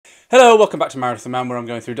Hello, welcome back to Marathon Man, where I'm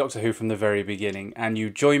going through Doctor Who from the very beginning, and you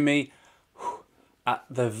join me at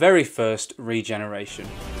the very first regeneration.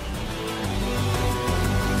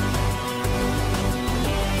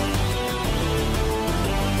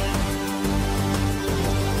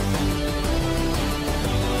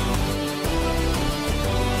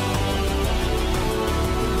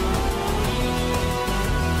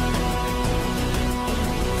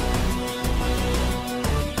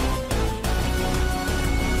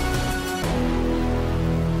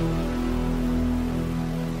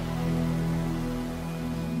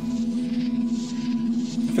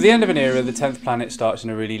 For the end of an era, the 10th planet starts in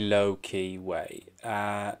a really low-key way.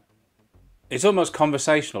 It's almost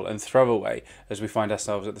conversational and throwaway as we find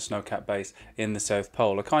ourselves at the Snowcap base in the South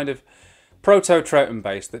Pole, a kind of proto-Troughton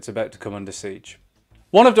base that's about to come under siege.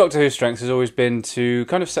 One of Doctor Who's strengths has always been to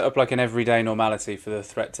kind of set up like an everyday normality for the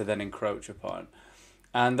threat to then encroach upon.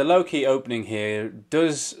 And the low-key opening here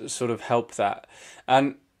does sort of help that.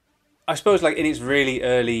 And I suppose, like, in its really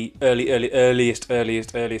earliest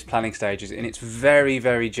planning stages, in its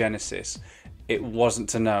very genesis, it wasn't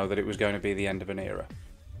to know that it was going to be the end of an era.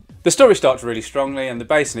 The story starts really strongly, and the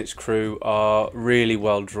base and its crew are really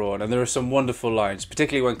well drawn, and there are some wonderful lines,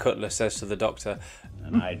 particularly when Cutler says to the Doctor,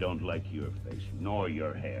 "And I don't like your face, nor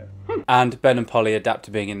your hair." And Ben and Polly adapt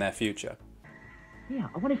to being in their future. Yeah,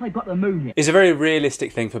 I wonder if I got the moon yet. It's a very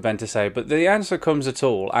realistic thing for Ben to say, but the answer comes at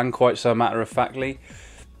all, and quite so matter-of-factly,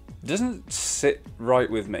 doesn't sit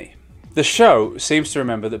right with me. The show seems to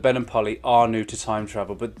remember that Ben and Polly are new to time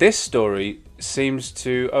travel, but this story seems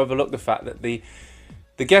to overlook the fact that the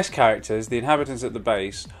guest characters, the inhabitants at the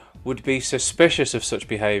base, would be suspicious of such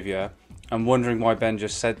behaviour and wondering why Ben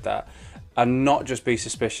just said that, and not just be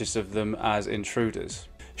suspicious of them as intruders.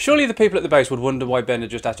 Surely the people at the base would wonder why Ben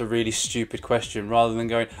had just asked a really stupid question rather than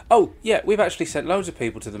going, "Oh yeah, we've actually sent loads of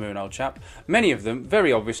people to the moon, old chap. Many of them,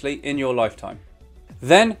 very obviously, in your lifetime."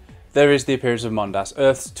 Then there is the appearance of Mondas,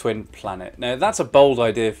 Earth's twin planet. Now that's a bold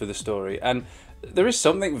idea for the story, and there is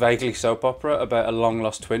something vaguely soap opera about a long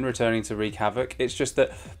lost twin returning to wreak havoc. It's just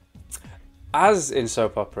that, as in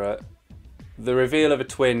soap opera, the reveal of a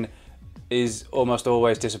twin is almost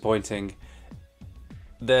always disappointing.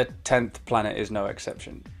 The 10th planet is no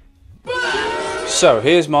exception. So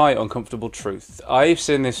here's my uncomfortable truth. I've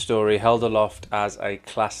seen this story held aloft as a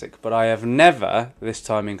classic, but I have never, this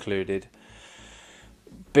time included,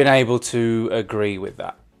 been able to agree with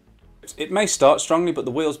that. It may start strongly, but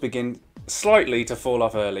the wheels begin slightly to fall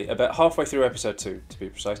off early, about halfway through episode 2 to be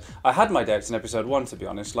precise. I had my doubts in episode 1, to be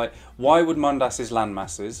honest, like, why would Mondas's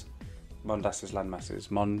landmasses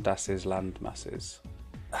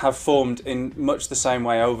have formed in much the same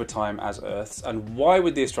way over time as Earth's, and why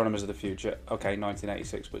would the astronomers of the future, okay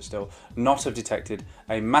 1986 but still, not have detected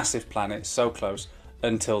a massive planet so close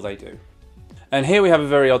until they do? And here we have a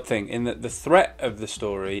very odd thing, in that the threat of the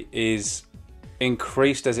story is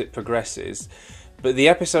increased as it progresses, but the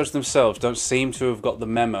episodes themselves don't seem to have got the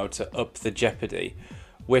memo to up the jeopardy.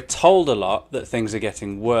 We're told a lot that things are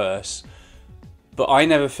getting worse, but I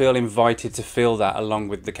never feel invited to feel that along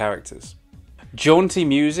with the characters. Jaunty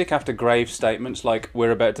music after grave statements like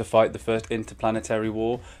 "we're about to fight the first interplanetary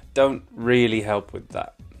war" don't really help with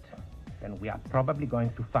that. Then we are probably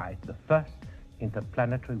going to fight the first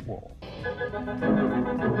interplanetary war.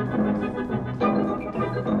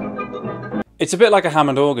 It's a bit like a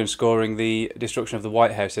Hammond organ scoring the destruction of the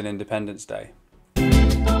White House in Independence Day.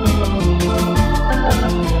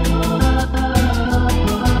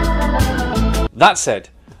 That said,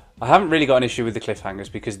 I haven't really got an issue with the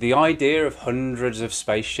cliffhangers, because the idea of hundreds of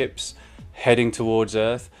spaceships heading towards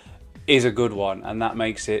Earth is a good one, and that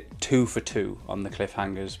makes it 2 for 2 on the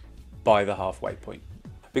cliffhangers by the halfway point.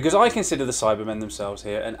 Because I consider the Cybermen themselves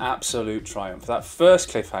here an absolute triumph. That first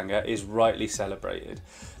cliffhanger is rightly celebrated.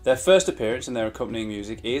 Their first appearance and their accompanying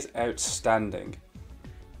music is outstanding.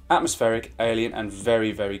 Atmospheric, alien and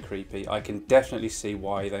very creepy. I can definitely see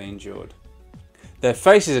why they endured. Their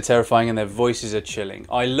faces are terrifying and their voices are chilling.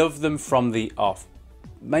 I love them from the off.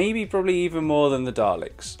 Maybe probably even more than the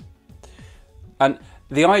Daleks. And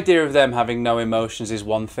the idea of them having no emotions is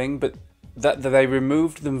one thing, but that they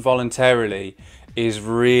removed them voluntarily is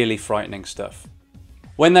really frightening stuff.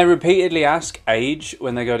 When they repeatedly ask age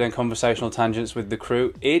when they go down conversational tangents with the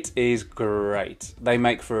crew, it is great. They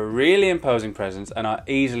make for a really imposing presence and are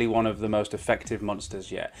easily one of the most effective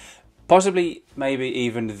monsters yet. Possibly, maybe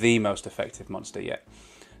even the most effective monster yet.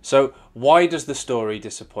 So why does the story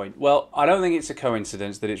disappoint? Well, I don't think it's a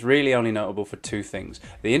coincidence that it's really only notable for 2 things: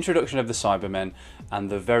 the introduction of the Cybermen and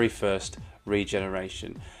the very first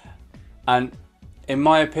regeneration. And in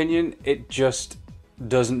my opinion, it just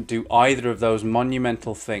doesn't do either of those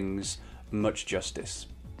monumental things much justice.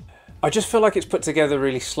 I just feel like it's put together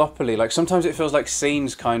really sloppily. Like sometimes it feels like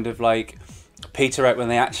scenes kind of like peter out when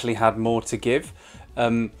they actually had more to give.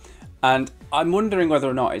 And I'm wondering whether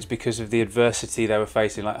or not it's because of the adversity they were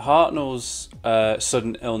facing. Like Hartnell's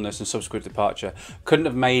sudden illness and subsequent departure couldn't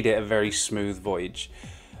have made it a very smooth voyage.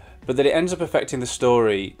 But that it ends up affecting the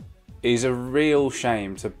story is a real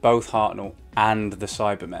shame to both Hartnell and the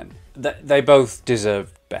Cybermen. They both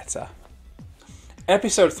deserve better.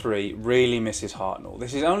 Episode 3 really misses Hartnell.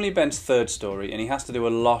 This is only Ben's third story and he has to do a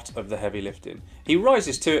lot of the heavy lifting. He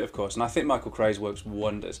rises to it, of course, and I think Michael Cray's works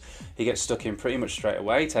wonders. He gets stuck in pretty much straight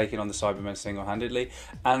away, taking on the Cybermen single-handedly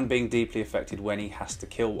and being deeply affected when he has to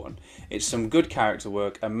kill one. It's some good character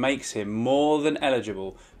work and makes him more than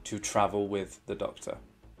eligible to travel with the Doctor.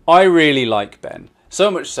 I really like Ben, so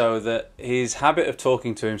much so that his habit of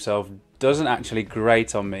talking to himself doesn't actually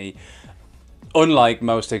grate on me, unlike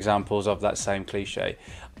most examples of that same cliche.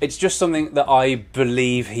 It's just something that I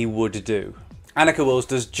believe he would do. Annika Wills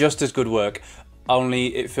does just as good work,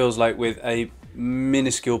 only it feels like with a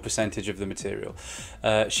minuscule percentage of the material.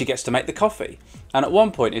 She gets to make the coffee, and at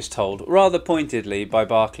one point is told, rather pointedly by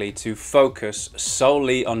Barclay, to focus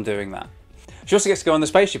solely on doing that. She also gets to go on the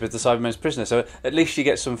spaceship as the Cybermen's prisoner, so at least she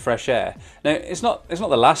gets some fresh air. Now, it's not the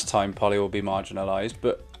last time Polly will be marginalised,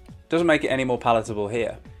 but it doesn't make it any more palatable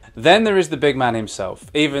here. Then there is the big man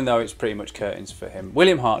himself, even though it's pretty much curtains for him.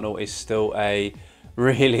 William Hartnell is still a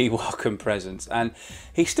really welcome presence, and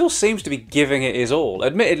he still seems to be giving it his all.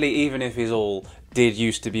 Admittedly, even if his all did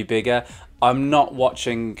used to be bigger, I'm not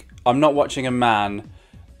watching a man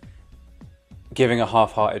giving a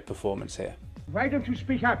half-hearted performance here. Why don't you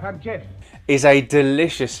speak up? I'm Jeff. Is a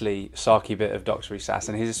deliciously sarky bit of doctory sass,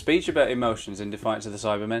 and his speech about emotions in defiance of the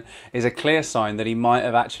Cybermen is a clear sign that he might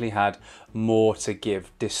have actually had more to give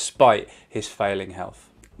despite his failing health.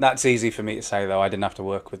 That's easy for me to say though, I didn't have to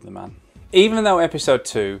work with the man. Even though episode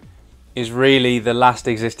 2 is really the last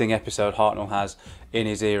existing episode Hartnell has in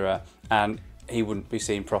his era, and he wouldn't be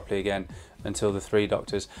seen properly again until the Three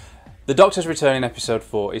Doctors, the Doctor's return in episode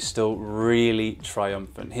 4 is still really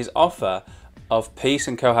triumphant. His offer of peace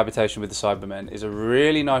and cohabitation with the Cybermen is a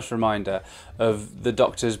really nice reminder of the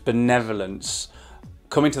Doctor's benevolence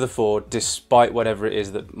coming to the fore despite whatever it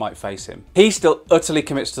is that might face him. He still utterly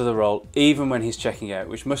commits to the role even when he's checking out,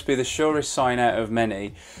 which must be the surest sign out of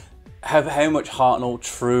many of how much Hartnell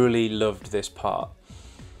truly loved this part.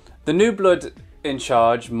 The new blood in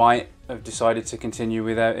charge might have decided to continue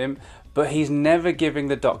without him, but he's never giving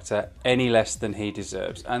the Doctor any less than he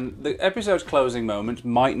deserves, and the episode's closing moments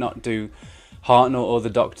might not do Hartnell or the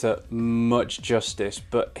Doctor much justice,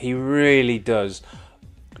 but he really does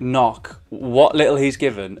knock what little he's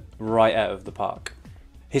given right out of the park.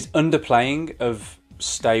 His underplaying of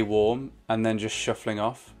stay warm and then just shuffling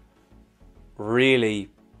off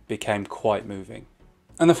really became quite moving.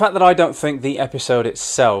 And the fact that I don't think the episode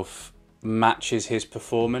itself matches his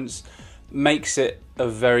performance makes it a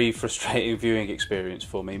very frustrating viewing experience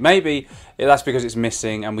for me. Maybe that's because it's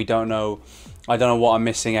missing and I don't know what I'm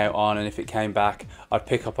missing out on, and if it came back I'd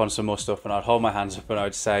pick up on some more stuff and I'd hold my hands up and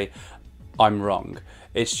I'd say I'm wrong.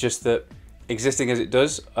 It's just that existing as it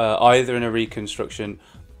does, either in a reconstruction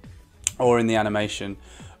or in the animation,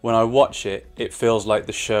 when I watch it, it feels like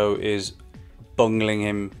the show is bungling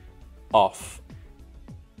him off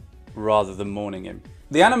rather than mourning him.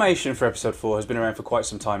 The animation for episode 4 has been around for quite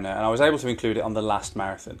some time now, and I was able to include it on the last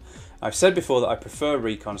marathon. I've said before that I prefer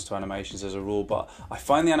recons to animations as a rule, but I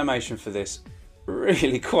find the animation for this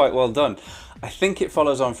really quite well done. I think it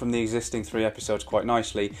follows on from the existing 3 episodes quite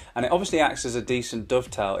nicely, and it obviously acts as a decent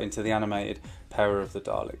dovetail into the animated Power of the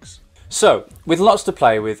Daleks. So, with lots to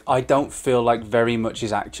play with, I don't feel like very much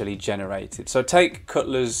is actually generated. So take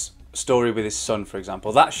Cutler's story with his son, for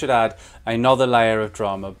example. That should add another layer of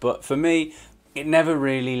drama, but for me, it never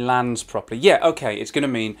really lands properly. Yeah, okay, it's going to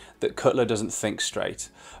mean that Cutler doesn't think straight.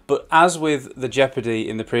 But as with the jeopardy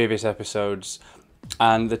in the previous episodes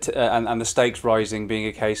and the stakes rising being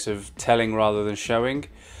a case of telling rather than showing,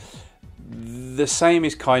 the same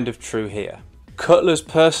is kind of true here. Cutler's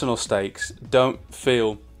personal stakes don't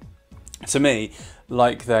feel, to me,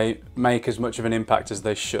 like they make as much of an impact as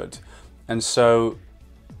they should. And so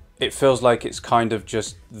it feels like it's kind of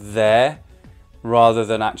just there rather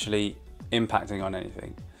than actually impacting on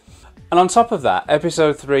anything. And on top of that,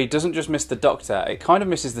 episode 3 doesn't just miss the Doctor, it kind of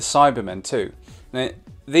misses the Cybermen too. Now,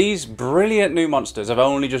 these brilliant new monsters have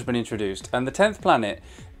only just been introduced, and the 10th planet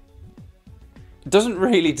doesn't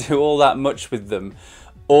really do all that much with them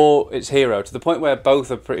or its hero, to the point where both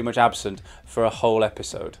are pretty much absent for a whole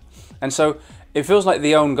episode. And so it feels like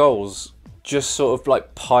the own goals just sort of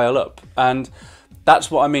like pile up, and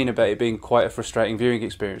That's what I mean about it being quite a frustrating viewing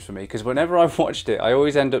experience for me, because whenever I've watched it, I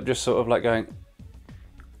always end up just sort of like going,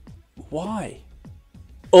 why?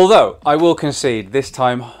 Although, I will concede, this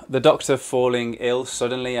time, the Doctor falling ill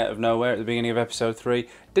suddenly out of nowhere at the beginning of episode 3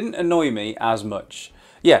 didn't annoy me as much.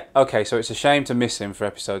 Yeah, okay, so it's a shame to miss him for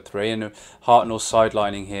episode 3, and Hartnell's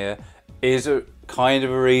sidelining here is a kind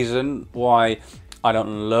of a reason why I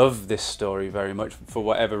don't love this story very much, for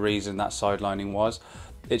whatever reason that sidelining was.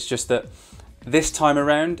 It's just that this time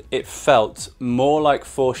around, it felt more like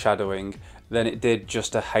foreshadowing than it did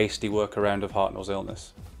just a hasty workaround of Hartnell's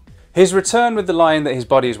illness. His return with the line that his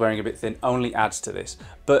body is wearing a bit thin only adds to this,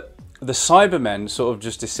 but the Cybermen sort of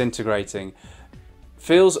just disintegrating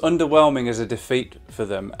feels underwhelming as a defeat for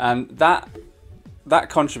them, and that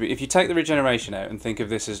contributes. If you take the regeneration out and think of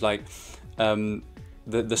this as like the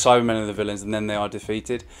Cybermen are the villains and then they are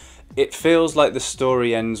defeated, it feels like the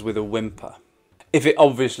story ends with a whimper. If it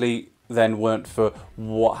obviously then weren't for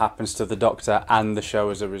what happens to the Doctor and the show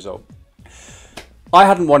as a result. I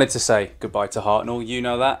hadn't wanted to say goodbye to Hartnell, you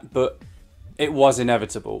know that, but it was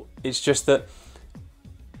inevitable. It's just that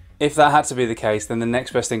if that had to be the case, then the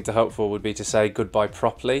next best thing to hope for would be to say goodbye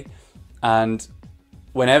properly. And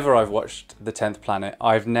whenever I've watched The 10th Planet,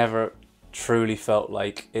 I've never truly felt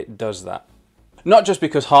like it does that. Not just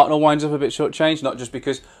because Hartnell winds up a bit shortchanged, not just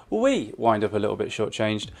because we wind up a little bit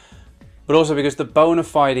shortchanged, but also because the bona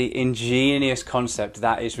fide ingenious concept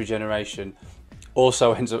that is regeneration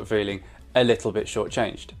also ends up feeling a little bit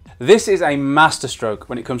shortchanged. This is a masterstroke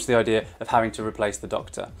when it comes to the idea of having to replace the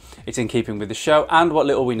Doctor. It's in keeping with the show and what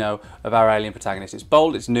little we know of our alien protagonist. It's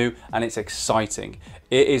bold, it's new, and it's exciting.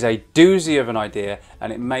 It is a doozy of an idea,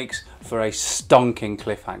 and it makes for a stonking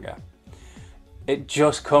cliffhanger. It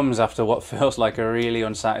just comes after what feels like a really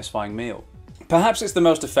unsatisfying meal. Perhaps it's the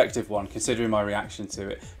most effective one, considering my reaction to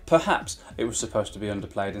it. Perhaps it was supposed to be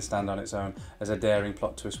underplayed and stand on its own as a daring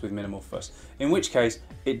plot twist with minimal fuss, in which case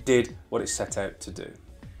it did what it set out to do.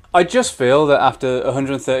 I just feel that after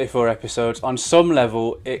 134 episodes, on some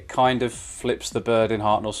level, it kind of flips the bird in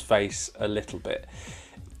Hartnell's face a little bit.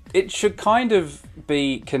 It should kind of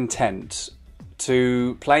be content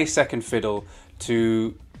to play second fiddle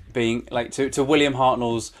to being like to William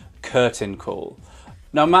Hartnell's curtain call,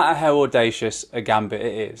 no matter how audacious a gambit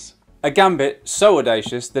it is. A gambit so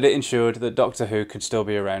audacious that it ensured that Doctor Who could still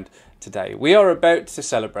be around today. We are about to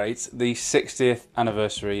celebrate the 60th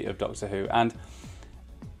anniversary of Doctor Who, and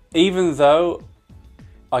even though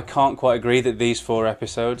I can't quite agree that these 4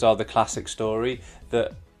 episodes are the classic story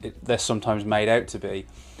that they're sometimes made out to be,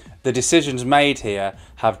 the decisions made here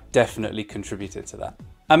have definitely contributed to that.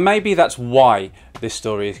 And maybe that's why this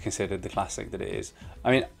story is considered the classic that it is.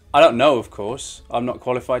 I mean, I don't know, of course. I'm not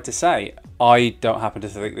qualified to say. I don't happen to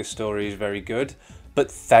think this story is very good,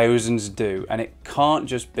 but thousands do. And it can't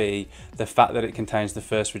just be the fact that it contains the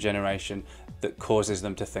first regeneration that causes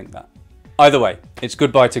them to think that. Either way, it's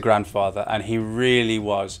goodbye to Grandfather, and he really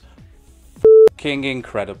was f***ing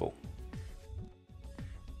incredible.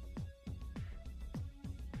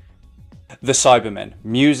 The Cybermen,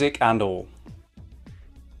 music and all.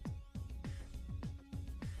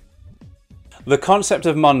 The concept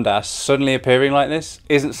of Mondas suddenly appearing like this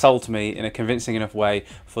isn't sold to me in a convincing enough way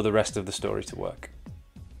for the rest of the story to work.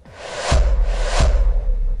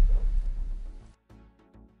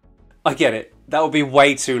 I get it, that would be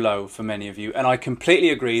way too low for many of you, and I completely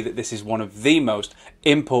agree that this is one of the most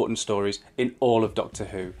important stories in all of Doctor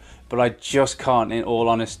Who, but I just can't, in all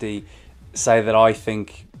honesty, say that I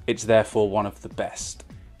think it's therefore one of the best.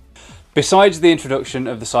 Besides the introduction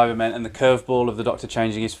of the Cybermen and the curveball of the Doctor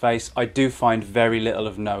changing his face, I do find very little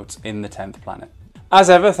of note in the 10th Planet. As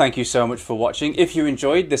ever, thank you so much for watching. If you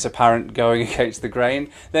enjoyed this apparent going against the grain,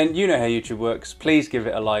 then you know how YouTube works. Please give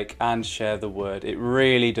it a like and share the word. It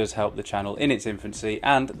really does help the channel in its infancy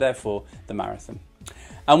and therefore the marathon.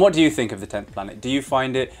 And what do you think of the 10th Planet? Do you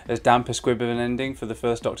find it as damp a squib of an ending for the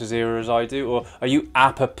first Doctor's era as I do? Or are you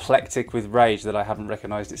apoplectic with rage that I haven't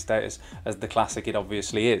recognised its status as the classic it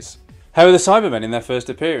obviously is? How are the Cybermen in their first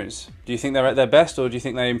appearance? Do you think they're at their best, or do you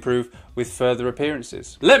think they improve with further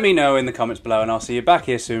appearances? Let me know in the comments below, and I'll see you back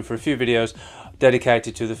here soon for a few videos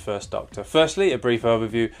dedicated to the first Doctor. Firstly, a brief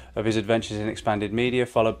overview of his adventures in expanded media,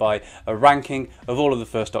 followed by a ranking of all of the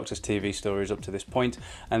first Doctor's TV stories up to this point,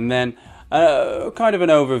 and then kind of an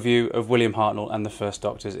overview of William Hartnell and the first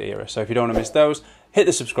Doctor's era. So if you don't want to miss those, hit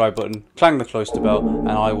the subscribe button, clang the cloister bell,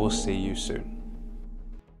 and I will see you soon.